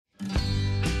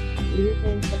Dear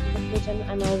friends, welcome back to the channel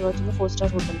and I was watching a 4-star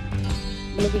hotel.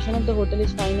 The location of the hotel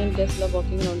is fine and guests love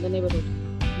walking around the neighborhood.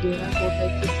 There are 4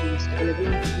 types of rooms available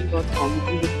on booking.com. You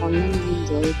can book online and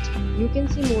enjoy it. You can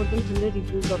see more than 100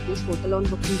 reviews of this hotel on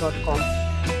booking.com.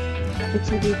 Its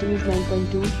rating is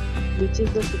 9.2, which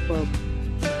is the superb.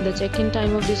 The check-in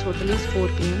time of this hotel is 4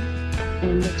 p.m.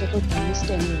 and the check-out time is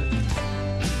 10 a.m.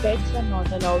 Pets are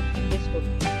not allowed in this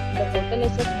hotel. The hotel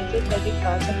accepts major credit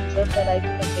cards and reserves the right to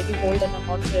temporarily hold an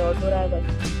amount prior to arrival.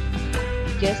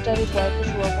 Guests are required to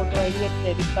show a photo ID and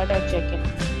credit card at check-in.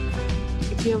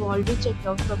 If you have already checked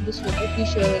out from this hotel,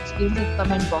 please share your experience in the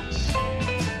comment box.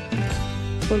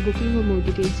 For booking or more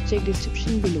details, check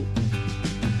description below.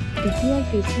 If you are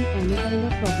facing any kind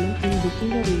of problem in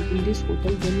booking a room in this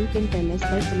hotel, then you can tell us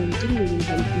by commenting. We will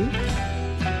help you.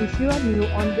 If you are new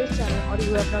on this channel or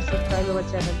you have not subscribed our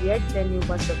channel yet, then you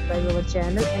must subscribe our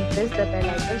channel and press the bell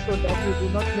icon so that you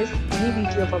do not miss any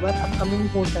video of our upcoming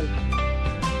hotel.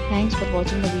 Thanks for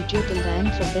watching the video till the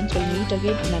end. So friends, will meet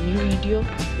again in a new video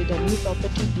with a new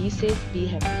property. Be safe, be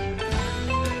happy.